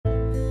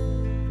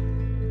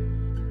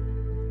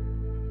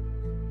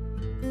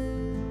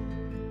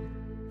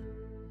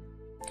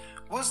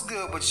What's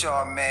good with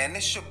y'all, man?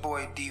 It's your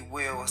boy D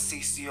Will of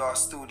CCR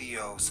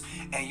Studios,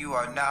 and you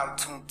are now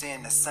tuned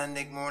in to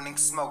Sunday Morning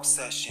Smoke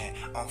Session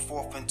on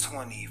 4th and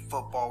 20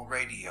 Football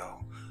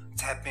Radio.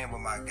 Tap in with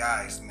my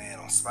guys, man,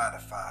 on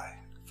Spotify.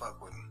 Fuck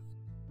with them.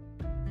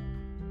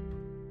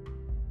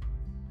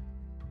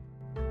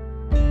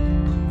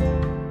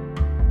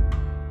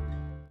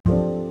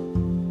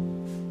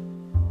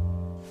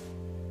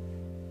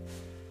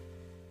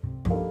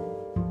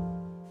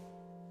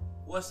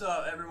 What's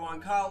up, everyone?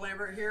 Kyle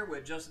Lambert here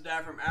with Just a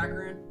Dad from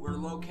Akron. We're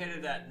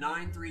located at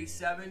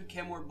 937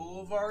 Kenmore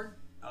Boulevard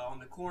on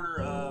the corner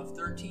of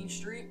 13th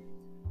Street.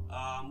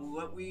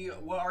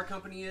 What our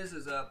company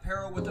is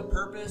apparel with a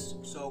purpose.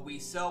 So we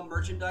sell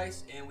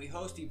merchandise and we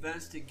host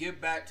events to give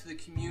back to the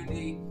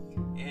community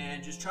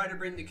and just try to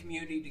bring the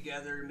community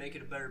together and make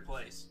it a better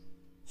place.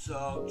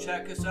 So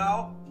check us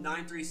out,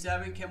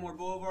 937 Kenmore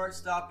Boulevard.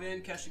 Stop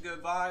in, catch the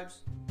good vibes.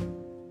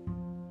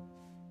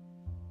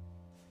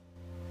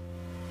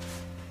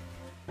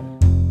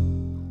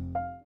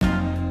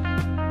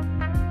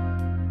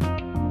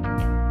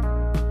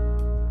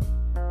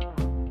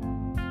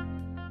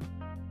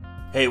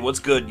 Hey, what's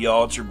good,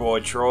 y'all? It's your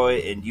boy Troy,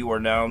 and you are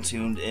now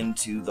tuned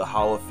into the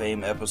Hall of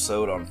Fame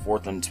episode on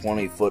 4th and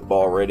 20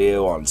 Football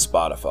Radio on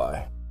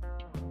Spotify.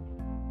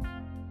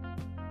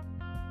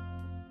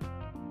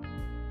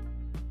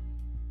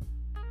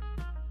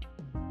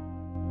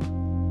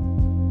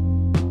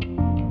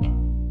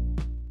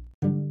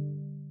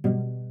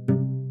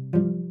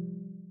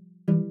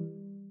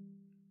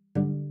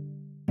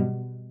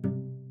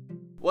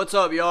 What's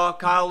up, y'all?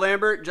 Kyle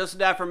Lambert, Just a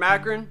Dad from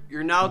Akron.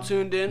 You're now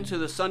tuned in to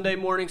the Sunday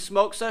Morning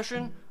Smoke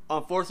Session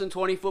on 4th and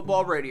 20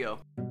 Football Radio.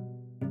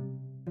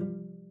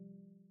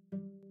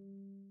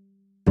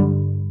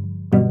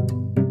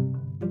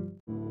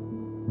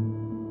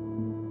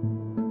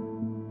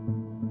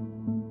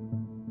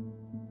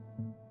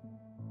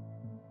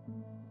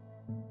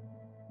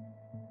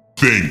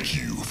 Thank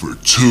you for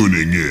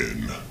tuning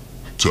in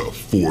to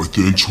 4th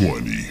and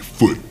 20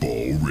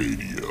 Football Radio.